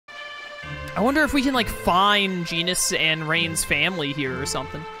I wonder if we can, like, find Genus and Rain's family here or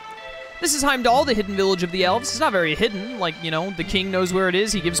something. This is Heimdall, the hidden village of the elves. It's not very hidden. Like, you know, the king knows where it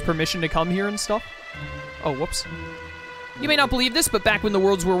is. He gives permission to come here and stuff. Oh, whoops. You may not believe this, but back when the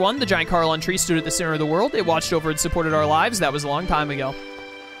worlds were one, the giant Carlon tree stood at the center of the world. It watched over and supported our lives. That was a long time ago.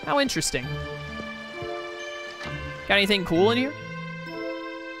 How interesting. Got anything cool in here?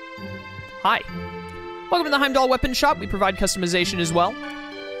 Hi. Welcome to the Heimdall Weapon Shop. We provide customization as well.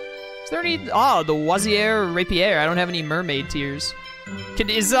 Is there any... Ah, the Oisier Rapier. I don't have any mermaid tears.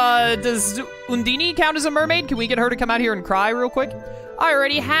 Does Undine count as a mermaid? Can we get her to come out here and cry real quick? I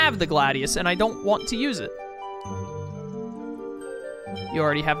already have the Gladius, and I don't want to use it. You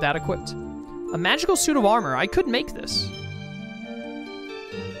already have that equipped. A magical suit of armor. I could make this.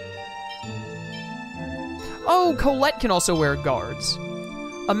 Oh, Colette can also wear guards.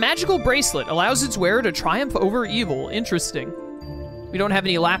 A magical bracelet allows its wearer to triumph over evil. Interesting. We don't have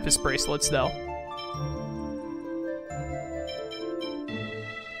any lapis bracelets, though.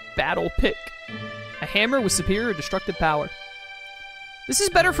 Battle pick. A hammer with superior destructive power. This is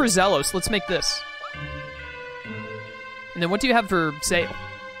better for Zelos. Let's make this. And then what do you have for sale?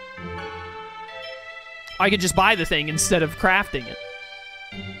 I could just buy the thing instead of crafting it.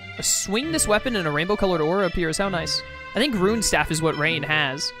 Swing this weapon and a rainbow-colored aura appears. How nice. I think Rune Staff is what Rain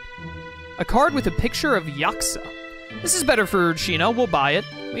has. A card with a picture of Yaksa. This is better for Sheena. We'll buy it.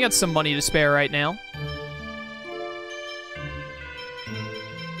 We got some money to spare right now.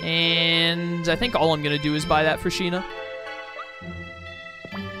 And I think all I'm going to do is buy that for Sheena.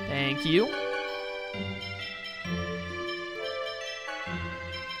 Thank you.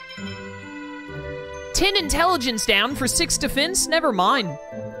 "10 intelligence down for 6 defense? Never mind.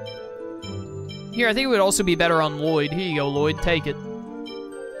 Here, I think it would also be better on Lloyd. Here you go, Lloyd. Take it.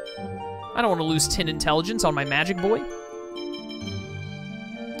 I don't want to lose 10 intelligence on my magic boy.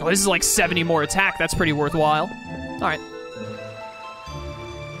 Oh, this is like 70 more attack. That's pretty worthwhile. All right.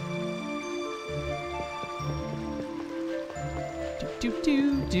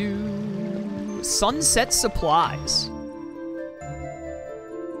 Sunset Supplies.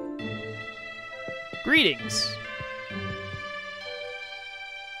 Greetings.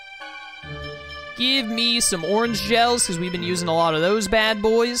 Give me some orange gels, because we've been using a lot of those bad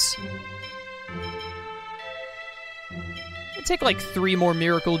boys. I'll take like 3 more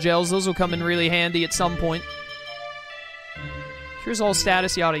miracle gels. Those will come in really handy at some point. Here's all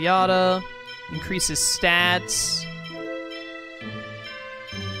status, yada yada. Increases stats.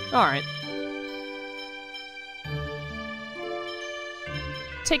 Alright.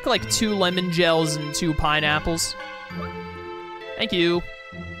 Take like 2 lemon gels and 2 pineapples. Thank you.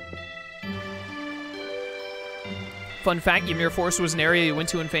 Fun fact, Ymir Forest was an area you went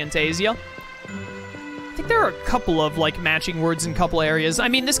to in Fantasia. I think there are a couple of, like, matching words in a couple areas. I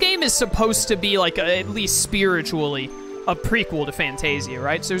mean, this game is supposed to be, like, at least spiritually, a prequel to Fantasia,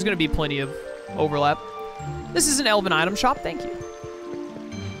 right? So there's gonna be plenty of overlap. This is an elven item shop, thank you.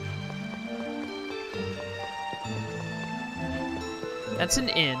 That's an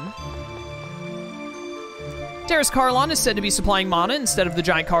inn. Darius Carlon is said to be supplying mana instead of the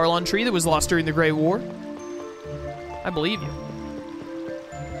giant Carlon tree that was lost during the Great War. I believe you.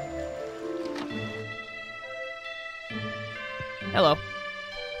 Hello.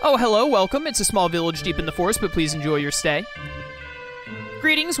 Oh, hello, welcome. It's a small village deep in the forest, but please enjoy your stay.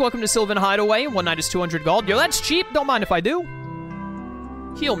 Greetings, welcome to Sylvan Hideaway. 1 night is 200 gold. Yo, that's cheap. Don't mind if I do.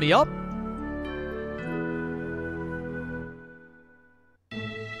 Heal me up.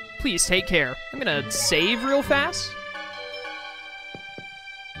 Please take care. I'm gonna save real fast.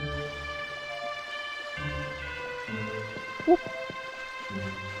 Whoop.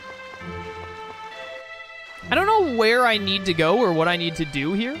 I don't know where I need to go or what I need to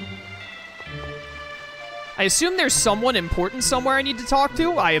do here. I assume there's someone important somewhere I need to talk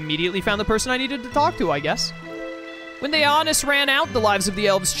to. I immediately found the person I needed to talk to, I guess. When the Ionis ran out, the lives of the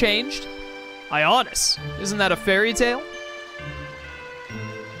elves changed. Ionis? Isn't that a fairy tale?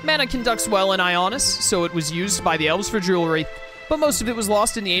 Mana conducts well in Ionis, so it was used by the elves for jewelry, but most of it was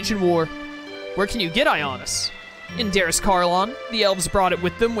lost in the ancient war. Where can you get Ionis? In Darius Carlon. The elves brought it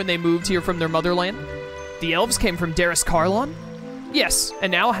with them when they moved here from their motherland. The elves came from Darius Carlon? Yes,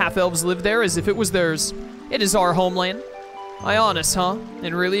 and now half-elves live there as if it was theirs. It is our homeland. Ionis, huh?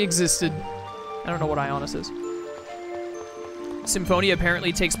 It really existed. I don't know what Ionis is. Symphonia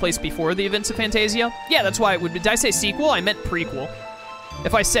apparently takes place before the events of Fantasia. Yeah, that's why it would be. Did I say sequel? I meant prequel.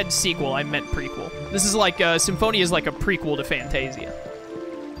 If I said sequel, I meant prequel. This is like, Symphonia is like a prequel to Fantasia.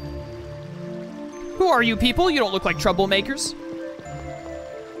 Who are you people? You don't look like troublemakers.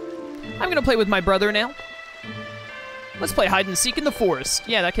 I'm gonna play with my brother now. Let's play hide and seek in the forest.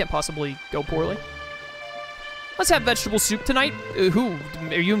 Yeah, that can't possibly go poorly. Let's have vegetable soup tonight. Who?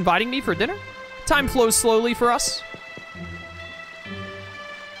 Are you inviting me for dinner? Time flows slowly for us.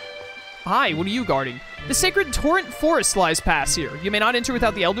 Hi, what are you guarding? The sacred torrent forest lies past here. You may not enter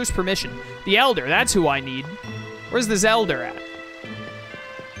without the elder's permission. The elder, that's who I need. Where's this elder at?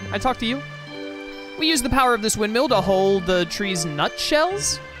 I talk to you? We use the power of this windmill to hold the tree's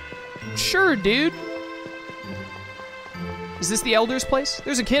nutshells? Sure, dude. Is this the elder's place?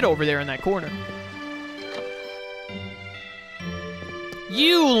 There's a kid over there in that corner.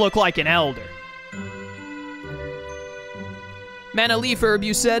 You look like an elder. Mana leaf herb,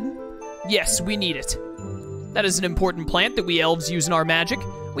 you said? Yes, we need it. That is an important plant that we elves use in our magic.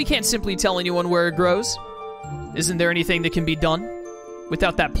 We can't simply tell anyone where it grows. Isn't there anything that can be done?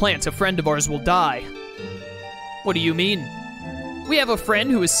 Without that plant, a friend of ours will die. What do you mean? We have a friend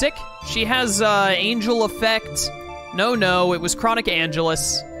who is sick. She has, angel effect. No, it was Chronic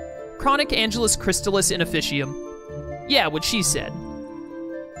Angelus. Chronic Angelus Crystallis Inofficium. Yeah, what she said.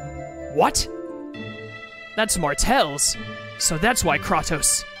 What? That's Martel's. So that's why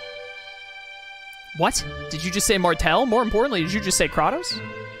Kratos... What? Did you just say Martel? More importantly, did you just say Kratos?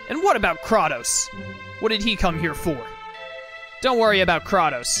 And what about Kratos? What did he come here for? Don't worry about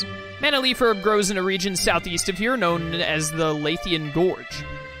Kratos. Mana leaf herb grows in a region southeast of here known as the Latheon Gorge.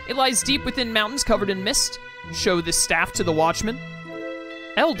 It lies deep within mountains covered in mist. Show this staff to the watchman.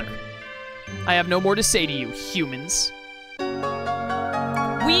 Elder. I have no more to say to you, humans.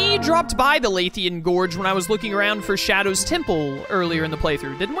 We dropped by the Latheon Gorge when I was looking around for Shadow's Temple earlier in the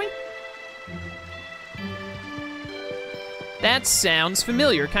playthrough, didn't we? That sounds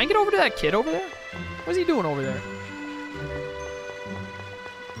familiar. Can I get over to that kid over there? What's he doing over there?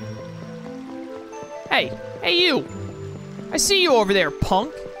 Hey you! I see you over there,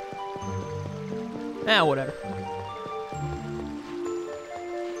 punk! Ah, whatever.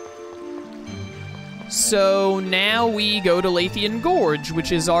 So now we go to Latheon Gorge,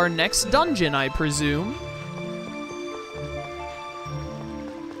 which is our next dungeon, I presume.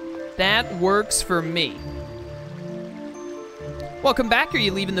 That works for me. Welcome back. Are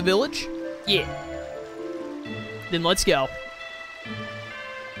you leaving the village? Yeah. Then let's go.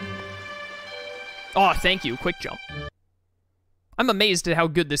 Oh, thank you. Quick jump. I'm amazed at how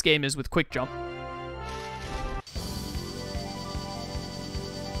good this game is with quick jump.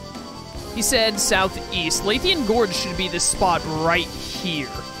 He said southeast. Latheon Gorge should be this spot right here.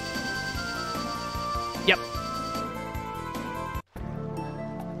 Yep.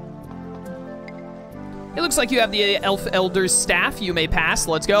 It looks like you have the Elf Elder's staff. You may pass.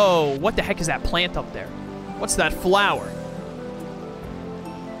 Let's go. What the heck is that plant up there? What's that flower?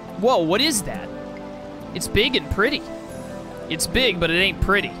 Whoa, what is that? It's big and pretty. It's big, but it ain't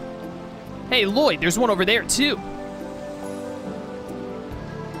pretty. Hey, Lloyd, there's one over there, too.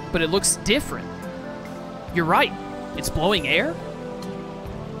 But it looks different. You're right. It's blowing air?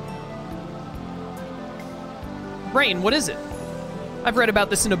 Rain, what is it? I've read about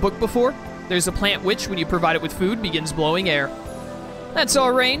this in a book before. There's a plant which, when you provide it with food, begins blowing air. That's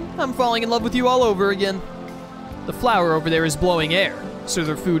all, Rain. I'm falling in love with you all over again. The flower over there is blowing air, so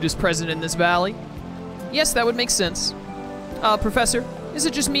their food is present in this valley. Yes, that would make sense. Professor, is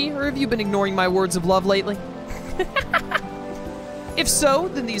it just me, or have you been ignoring my words of love lately? If so,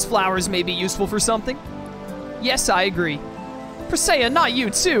 then these flowers may be useful for something. Yes, I agree. Presea, not you,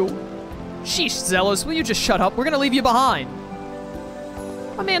 too. Sheesh, Zelos, will you just shut up? We're gonna leave you behind.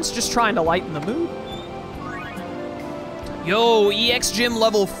 My man's just trying to lighten the mood. Yo, EX Gym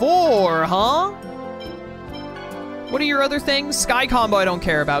level 4, huh? What are your other things? Sky Combo I don't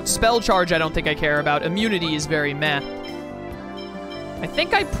care about. Spell Charge I don't think I care about. Immunity is very meh. I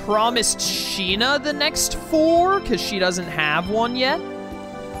think I promised Sheena the next 4, because she doesn't have one yet.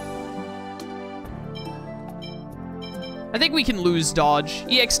 I think we can lose Dodge.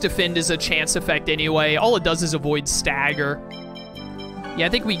 EX Defend is a chance effect anyway. All it does is avoid Stagger. Yeah, I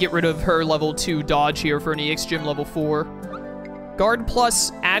think we get rid of her level 2 Dodge here for an EX Gym level 4. Guard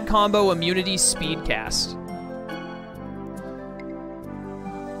plus, add combo, immunity, speed cast.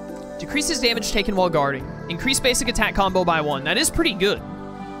 Decreases damage taken while guarding. Increase basic attack combo by 1. That is pretty good.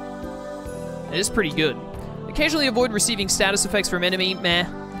 That is pretty good. Occasionally avoid receiving status effects from enemy. Meh.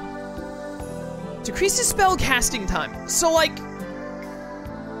 Decreases spell casting time. So, like,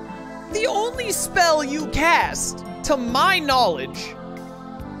 the only spell you cast, to my knowledge,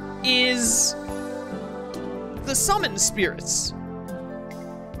 is the Summon Spirits.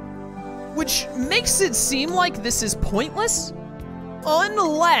 Which makes it seem like this is pointless.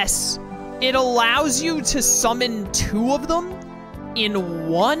 Unless it allows you to summon 2 of them in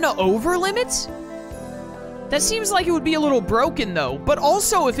one over limit? That seems like it would be a little broken, though. But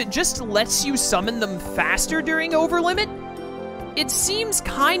also, if it just lets you summon them faster during Overlimit, it seems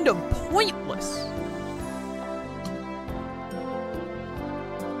kind of pointless.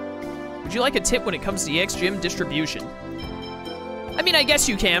 Would you like a tip when it comes to EX Gym distribution? I mean, I guess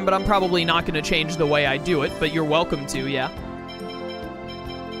you can, but I'm probably not going to change the way I do it, but you're welcome to, yeah.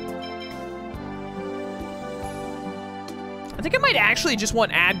 I think I might actually just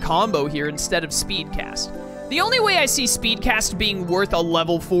want add combo here instead of Speedcast. The only way I see Speedcast being worth a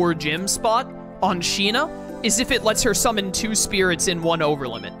level 4 gym spot on Sheena is if it lets her summon 2 spirits in 1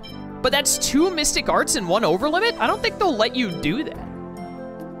 Overlimit. But that's 2 Mystic Arts in 1 Overlimit? I don't think they'll let you do that.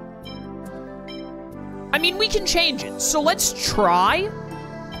 I mean, we can change it. So let's try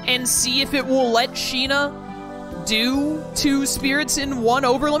and see if it will let Sheena do 2 spirits in 1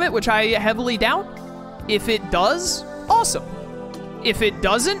 Overlimit, which I heavily doubt. If it does, awesome. If it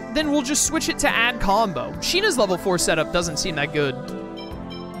doesn't, then we'll just switch it to add combo. Sheena's level 4 setup doesn't seem that good.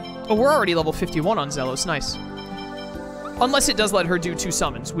 Oh, we're already level 51 on Zelos, nice. Unless it does let her do 2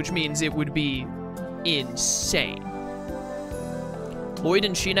 summons, which means it would be insane. Lloyd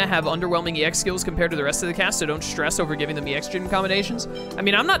and Sheena have underwhelming EX skills compared to the rest of the cast, so don't stress over giving them EX gym combinations. I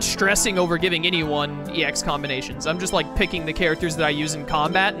mean, I'm not stressing over giving anyone EX combinations. I'm just, like, picking the characters that I use in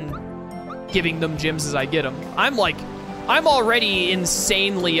combat and giving them gyms as I get them. I'm already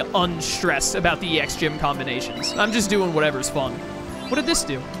insanely unstressed about the EX gym combinations. I'm just doing whatever's fun. What did this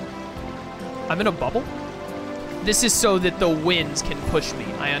do? I'm in a bubble? This is so that the winds can push me.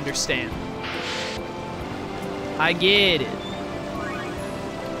 I understand. I get it.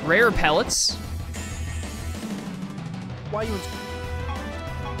 Rare pellets. Why you?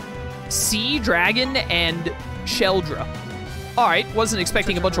 Sea Dragon and Sheldra. Alright, wasn't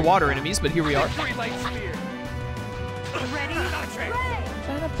expecting a bunch of water enemies, but here we are.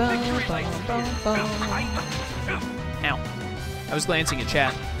 Ow. I was glancing at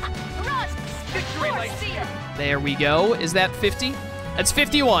chat. There we go. Is that 50? That's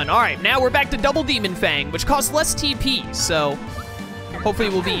 51. Alright, now we're back to Double Demon Fang, which costs less TP, so hopefully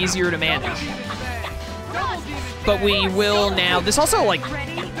it will be easier to manage. But we will now... This also, like,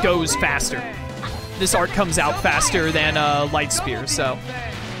 goes faster. This art comes out faster than Light Spear, so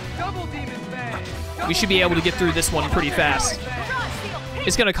we should be able to get through this one pretty fast.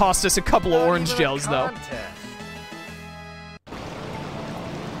 It's gonna cost us a couple of orange gels, though.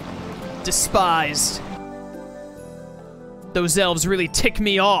 Despised. Those elves really tick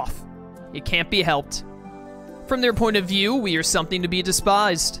me off. It can't be helped. From their point of view, we are something to be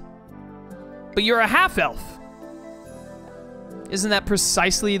despised. But you're a half-elf. Isn't that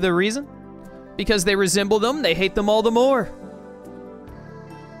precisely the reason? Because they resemble them, they hate them all the more.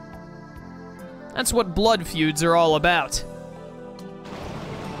 That's what blood feuds are all about.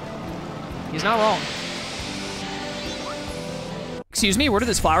 He's not wrong. Excuse me, where did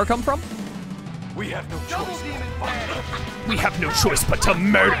this flower come from? We have no choice. We have no choice but to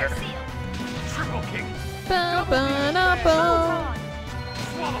murder. Triple King.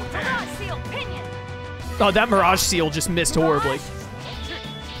 Oh, that Mirage Seal just missed horribly.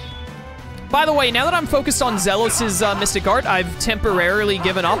 By the way, now that I'm focused on Zelos' Mystic Art, I've temporarily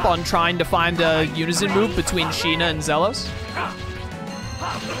given up on trying to find a unison move between Sheena and Zelos.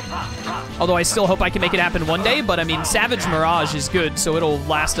 Although I still hope I can make it happen one day, but I mean, Savage Mirage is good, so it'll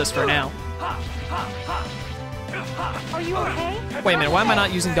last us for now. Are you okay? Wait a minute, why am I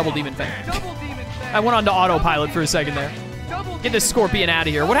not using Double Demon Fang? I went on to autopilot for a second there. Get this scorpion out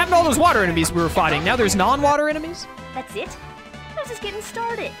of here. What happened to all those water enemies we were fighting? Now there's non-water enemies? That's it? I was just getting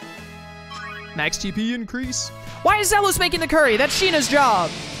started. Max TP increase. Why is Zelos making the curry? That's Sheena's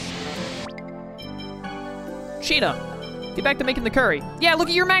job. Sheena, get back to making the curry. Yeah, look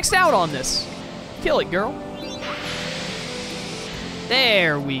at you're maxed out on this. Kill it, girl.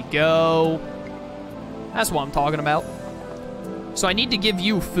 There we go. That's what I'm talking about. So I need to give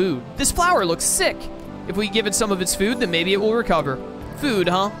you food. This flower looks sick. If we give it some of its food, then maybe it will recover. Food,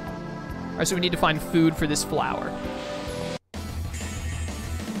 huh? All right, so we need to find food for this flower.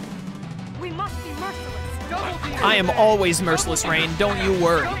 We must be merciless. I am always merciless, Rain. Don't you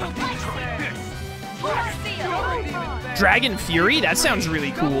worry. Dragon Fury? That sounds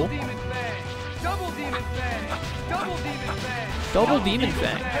really cool. Double Demon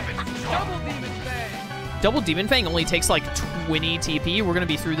Fang. Double Demon Fang only takes like 20 TP. We're gonna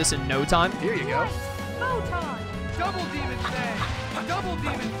be through this in no time. Here you go. Double Demon Fang! Double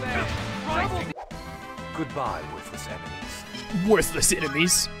Demon Fang! Goodbye, worthless enemies. Worthless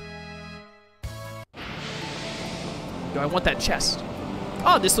enemies. Do I want that chest?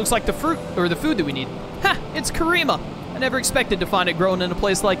 Oh, this looks like the fruit, or the food that we need. Ha! It's Karima! I never expected to find it growing in a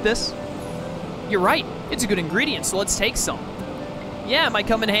place like this. You're right. It's a good ingredient, so let's take some. Yeah, it might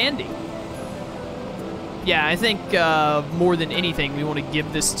come in handy. Yeah, I think more than anything, we want to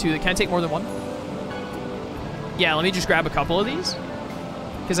give this to... Can I take more than one? Yeah, let me just grab a couple of these.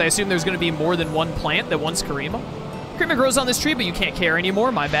 Because I assume there's going to be more than one plant that wants Karima. Karima grows on this tree, but you can't care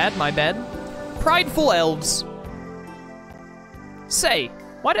anymore. My bad, my bad. Prideful elves. Say,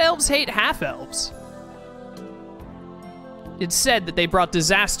 why do elves hate half-elves? It's said that they brought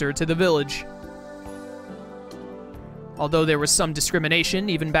disaster to the village. Although there was some discrimination,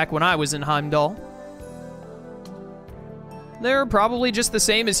 even back when I was in Heimdall. They're probably just the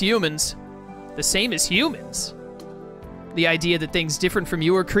same as humans. The same as humans? The idea that things different from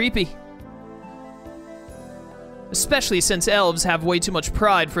you are creepy. Especially since elves have way too much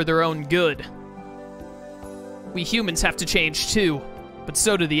pride for their own good. We humans have to change too, but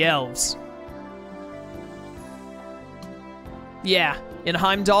so do the elves. Yeah, in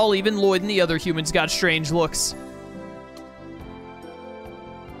Heimdall, even Lloyd and the other humans got strange looks.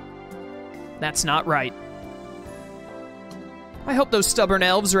 That's not right. I hope those stubborn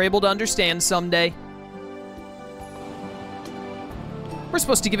elves are able to understand someday. We're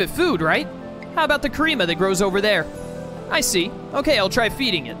supposed to give it food, right? How about the Karima that grows over there? I see. Okay, I'll try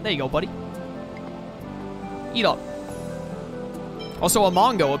feeding it. There you go, buddy. Eat up. Also, a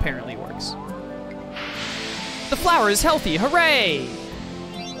Mongo apparently works. The flower is healthy, hooray!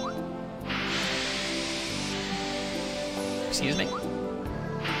 Excuse me?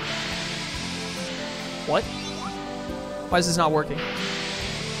 What? Why is this not working?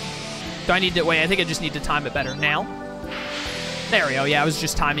 Do I need to, wait, I think I just need to time it better. Now? There we go, yeah, I was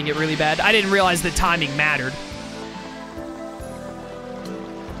just timing it really bad. I didn't realize that timing mattered.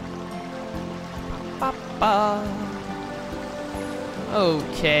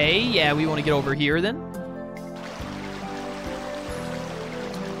 Okay, yeah, we want to get over here then.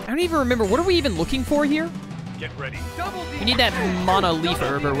 I don't even remember, what are we even looking for here? Get ready. We need that mana leaf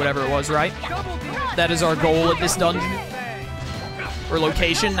herb or whatever it was, right? That is our goal at this dungeon. Or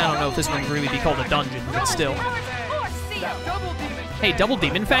location. I don't know if this one would really be called a dungeon, but still. Hey, double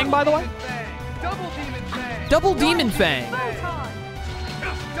demon fang, by the way? Double demon fang.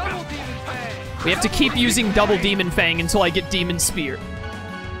 We have to keep using double demon fang until I get demon spear.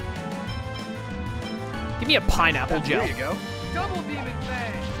 Give me a pineapple gel. There you go. Double demon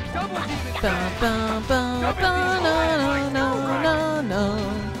fang. Double demon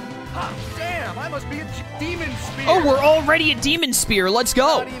Damn, I must be a demon spear. Oh, we're already at demon spear. Let's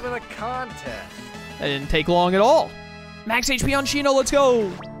go. Not even a contest. That didn't take long at all. Max HP on Shino, let's go.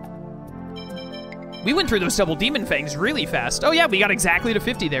 We went through those double demon fangs really fast. Oh yeah, we got exactly to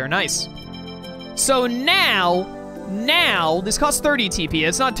 50 there, nice. So now, this costs 30 TP,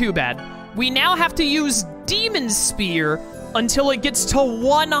 it's not too bad. We now have to use Demon Spear until it gets to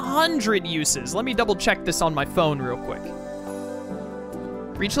 100 uses. Let me double check this on my phone real quick.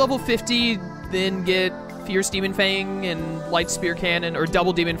 Reach level 50, then get Fierce Demon Fang and Light Spear Cannon, or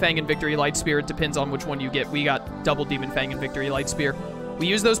Double Demon Fang and Victory Light Spear. It depends on which one you get. We got Double Demon Fang and Victory Light Spear. We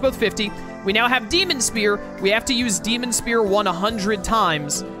use those both 50. We now have Demon Spear. We have to use Demon Spear 100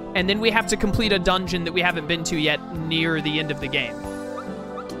 times, and then we have to complete a dungeon that we haven't been to yet near the end of the game.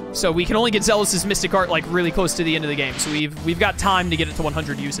 So we can only get Zealous's Mystic Art like really close to the end of the game. So we've got time to get it to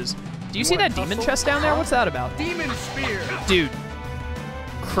 100 uses. Do you see that demon chest down there? What's that about? Demon spear. Dude.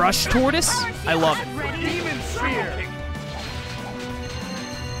 Crush Tortoise? I love it. Demon spear.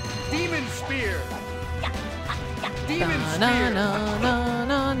 Demon spear. Demon spear.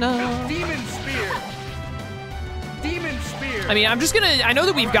 Demon spear. Demon spear. I mean, I'm just gonna, I know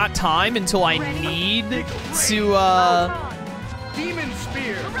that we've got time until I need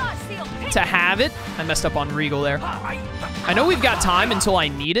to have it. I messed up on Regal there. I know we've got time until I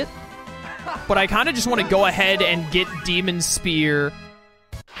need it, but I kind of just want to go ahead and get Demon Spear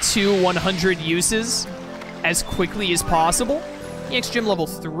to 100 uses as quickly as possible. EX Gym level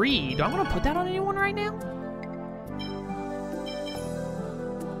 3. Do I want to put that on anyone right now?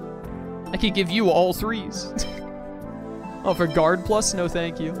 I could give you all 3s. Oh, for guard plus? No,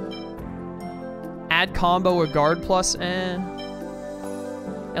 thank you. Add combo or guard plus?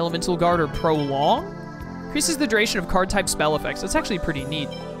 Elemental guard or prolong? Increases the duration of card type spell effects. That's actually pretty neat.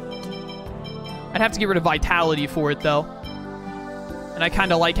 I'd have to get rid of vitality for it, though. And I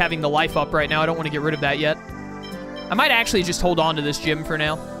kind of like having the life up right now. I don't want to get rid of that yet. I might actually just hold on to this gym for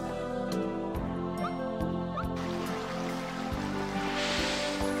now.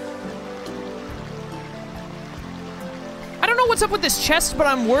 I don't know what's up with this chest, but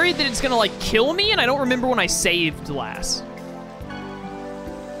I'm worried that it's gonna like kill me, and I don't remember when I saved last.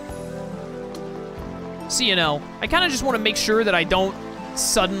 So, you know, I kind of just want to make sure that I don't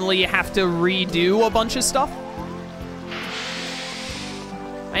suddenly have to redo a bunch of stuff.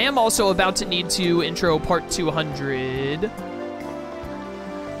 I am also about to need to intro part 200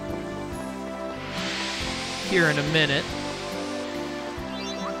 here in a minute.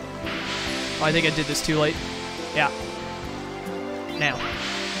 Oh, I think I did this too late. Yeah. Now.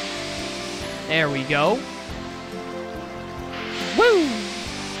 There we go. Woo!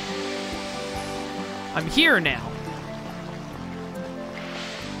 I'm here now.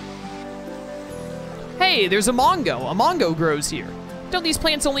 Hey, there's a mango. A mango grows here. Don't these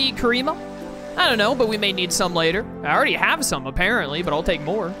plants only eat Karima? I don't know, but we may need some later. I already have some, apparently, but I'll take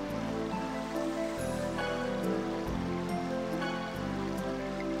more.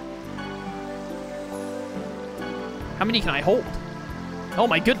 How many can I hold? Oh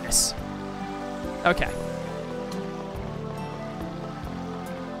my goodness. Okay.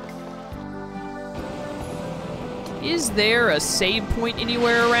 Is there a save point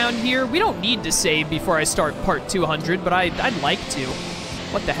anywhere around here? We don't need to save before I start part 200, but I'd like to.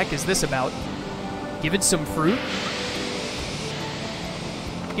 What the heck is this about? Give it some fruit?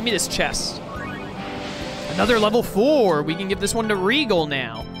 Give me this chest. Another level 4. We can give this one to Regal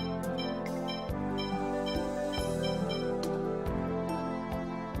now.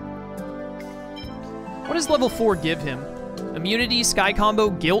 What does level 4 give him? Immunity, Sky Combo,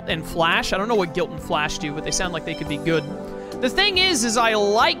 Guilt, and Flash. I don't know what Guilt and Flash do, but they sound like they could be good. The thing is I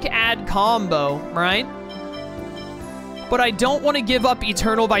like Add Combo, right? But I don't want to give up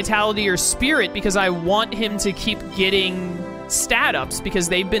Eternal Vitality or Spirit because I want him to keep getting stat ups because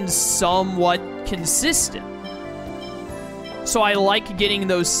they've been somewhat consistent. So I like getting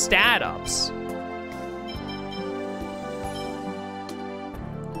those stat ups.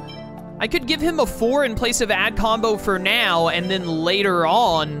 I could give him a 4 in place of Add Combo for now, and then later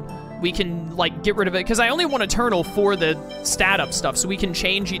on, we can, like, get rid of it. Because I only want Eternal for the stat-up stuff, so we can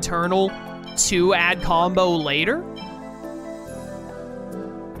change Eternal to Add Combo later.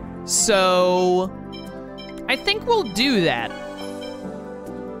 So, I think we'll do that.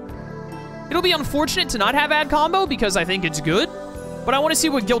 It'll be unfortunate to not have Add Combo, because I think it's good. But I want to see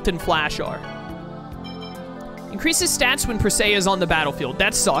what Guilt and Flash are. Increases stats when Persea is on the battlefield.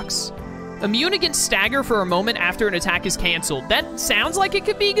 That sucks. Immune against stagger for a moment after an attack is canceled. That sounds like it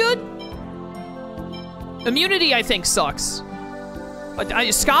could be good. Immunity, I think, sucks.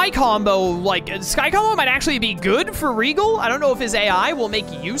 But Sky Combo, like, Sky Combo might actually be good for Regal. I don't know if his AI will make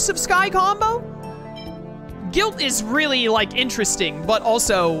use of Sky Combo. Guilt is really, like, interesting, but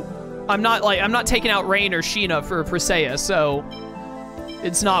also, I'm not taking out Rain or Sheena for Persea, so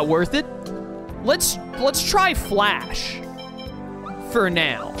it's not worth it. Let's try Flash for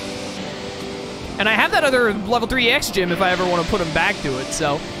now. And I have that other level 3 X gym if I ever want to put him back to it,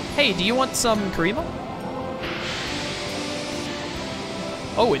 so. Hey, do you want some Karima?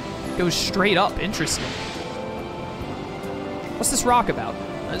 Oh, it goes straight up. Interesting. What's this rock about?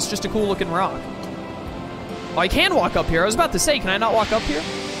 It's just a cool looking rock. Oh, I can walk up here. I was about to say, can I not walk up here?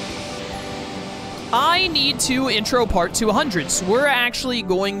 I need to intro part 200, so we're actually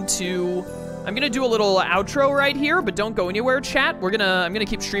going to... I'm gonna do a little outro right here, but don't go anywhere, chat. I'm gonna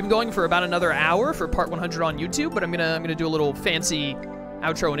keep stream going for about another hour for part 100 on YouTube, but I'm gonna do a little fancy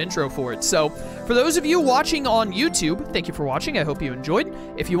outro and intro for it. So, for those of you watching on YouTube, thank you for watching. I hope you enjoyed.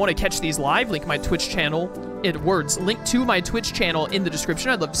 If you want to catch these live, link to my Twitch channel in the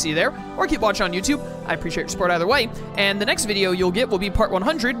description. I'd love to see you there, or keep watching on YouTube. I appreciate your support either way. And the next video you'll get will be part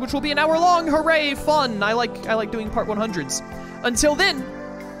 100, which will be an hour long. Hooray, fun! I like doing part 100s. Until then,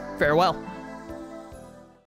 farewell.